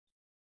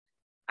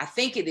I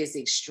think it is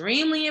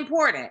extremely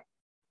important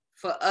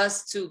for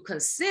us to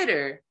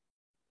consider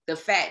the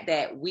fact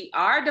that we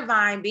are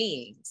divine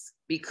beings.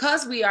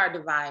 Because we are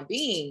divine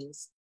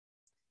beings,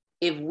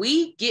 if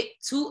we get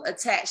too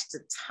attached to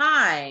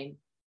time,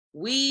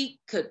 we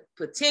could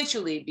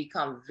potentially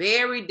become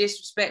very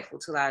disrespectful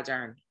to our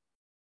journey.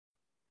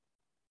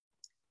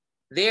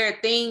 There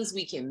are things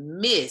we can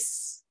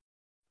miss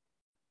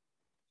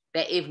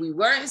that if we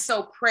weren't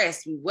so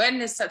pressed, we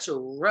weren't in such a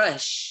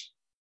rush,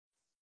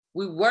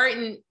 we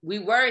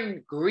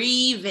weren't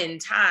grieving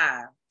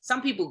time.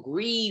 Some people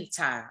grieve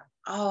time.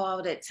 Oh,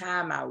 all that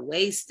time I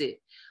wasted.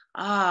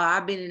 Oh,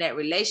 I've been in that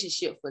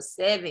relationship for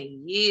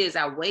 7 years.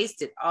 I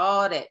wasted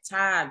all that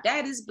time.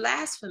 That is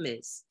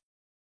blasphemous.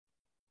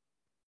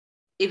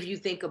 If you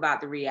think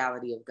about the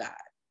reality of God.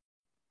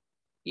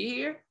 You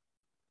hear?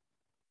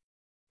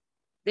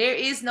 There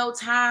is no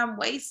time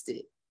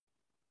wasted.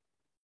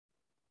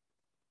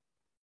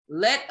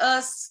 Let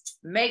us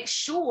make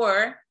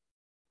sure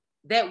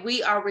that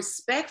we are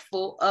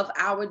respectful of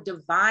our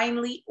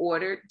divinely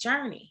ordered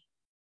journey.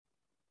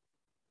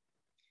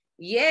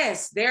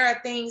 Yes, there are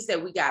things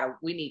that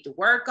we need to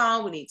work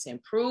on, we need to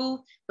improve,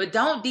 but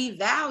don't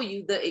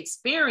devalue the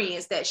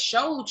experience that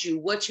showed you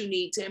what you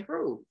need to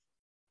improve.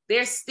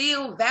 There's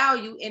still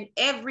value in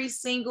every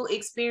single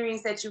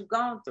experience that you've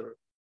gone through.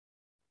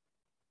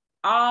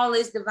 All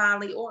is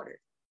divinely ordered.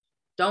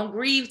 Don't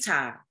grieve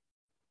time.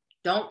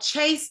 Don't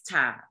chase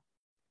time.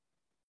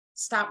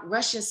 Stop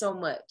rushing so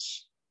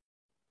much,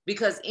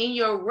 because in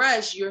your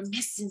rush, you're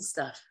missing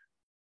stuff.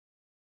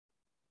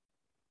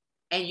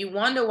 And you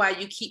wonder why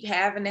you keep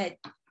having to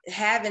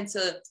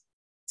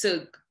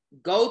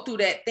go through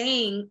that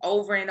thing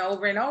over and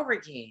over and over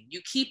again. You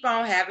keep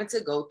on having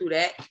to go through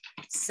that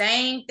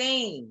same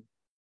thing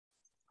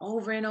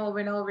over and over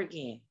and over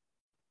again.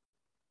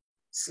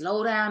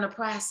 Slow down the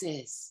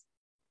process.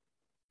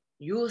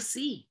 You'll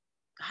see.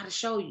 God will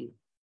show you.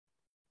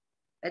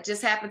 That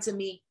just happened to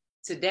me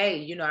today.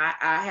 You know,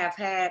 I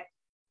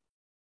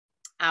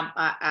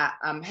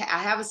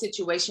have a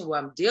situation where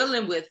I'm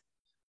dealing with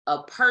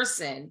a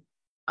person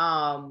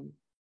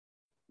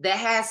that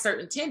has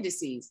certain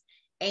tendencies,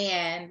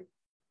 and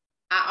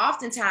I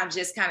oftentimes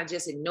just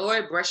ignore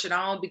it, brush it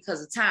on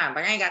because of time.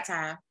 Like, I ain't got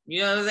time.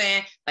 You know what I'm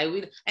saying?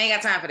 Like, I ain't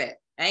got time for that.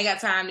 I ain't got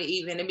time to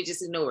even, let me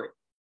just ignore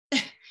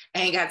it.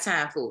 I ain't got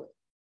time for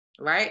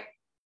it. Right?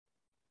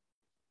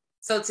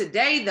 So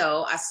today,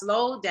 though, I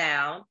slowed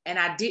down and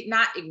I did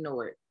not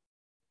ignore it.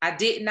 I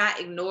did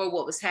not ignore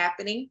what was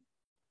happening.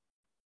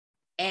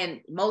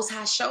 And Most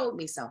High showed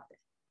me something.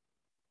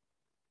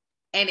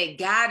 And it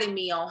guided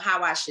me on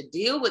how I should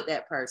deal with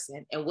that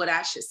person and what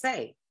I should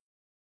say.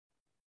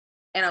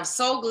 And I'm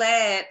so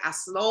glad I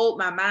slowed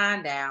my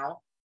mind down,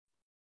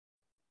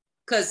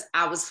 because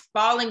I was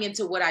falling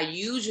into how I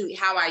usually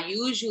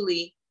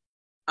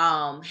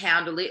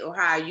handle it, or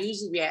how I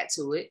usually react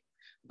to it.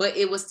 But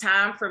it was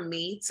time for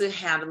me to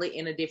handle it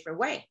in a different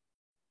way,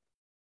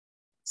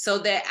 so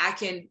that I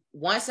can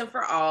once and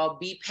for all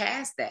be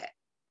past that.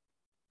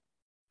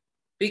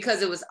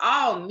 Because it was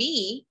all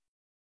me,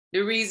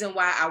 the reason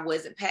why I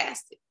wasn't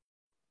past it.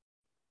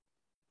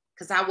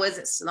 Because I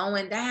wasn't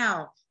slowing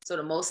down so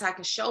the Most High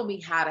can show me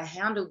how to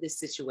handle this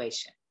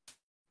situation.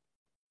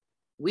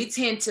 We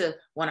tend to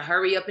want to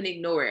hurry up and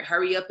ignore it,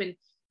 hurry up and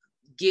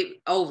get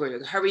over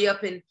it, hurry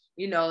up and,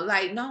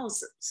 like, no,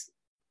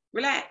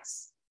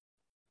 relax.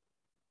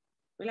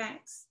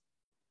 Relax.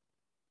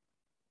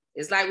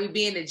 It's like we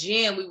be in the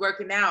gym, we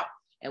working out,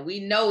 and we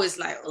know it's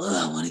like,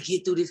 oh, I want to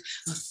get through this.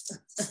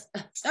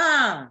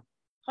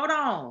 Hold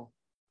on.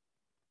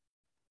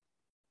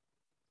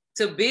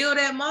 To build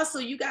that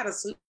muscle, you got to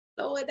slow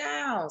it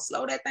down.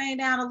 Slow that thing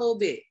down a little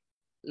bit.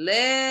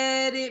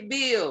 Let it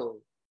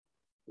build.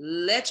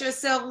 Let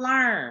yourself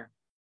learn.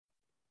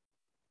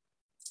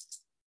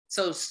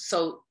 So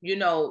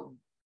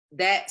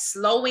that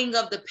slowing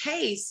of the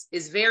pace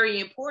is very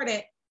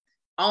important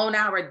on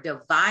our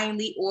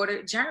divinely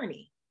ordered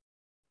journey.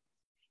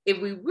 If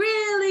we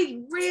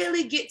really,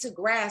 really get to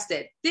grasp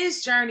that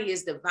this journey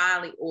is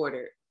divinely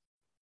ordered,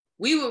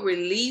 we will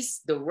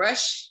release the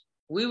rush,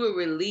 we will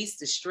release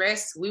the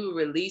stress, we will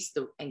release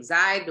the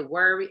anxiety, the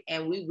worry,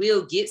 and we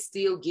will get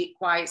still, get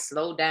quiet,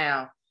 slow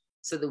down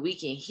so that we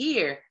can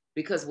hear.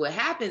 Because what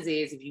happens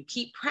is, if you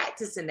keep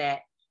practicing that,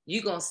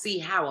 you're going to see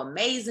how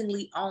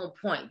amazingly on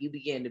point you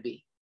begin to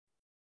be.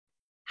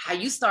 How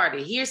you start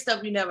to hear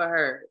stuff you never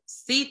heard,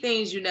 see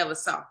things you never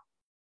saw,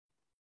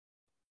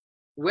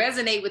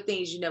 resonate with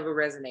things you never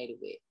resonated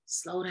with.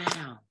 Slow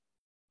down.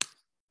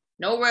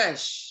 No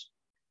rush.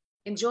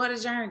 Enjoy the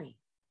journey.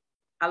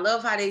 I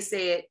love how they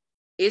said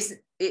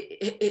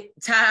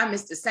time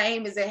is the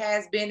same as it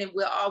has been and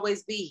will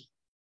always be.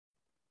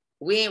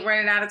 We ain't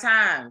running out of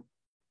time.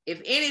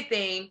 If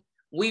anything,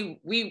 we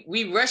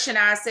rushing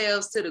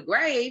ourselves to the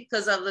grave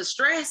because of the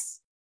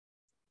stress.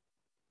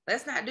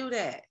 Let's not do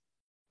that.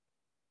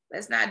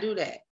 Let's not do that.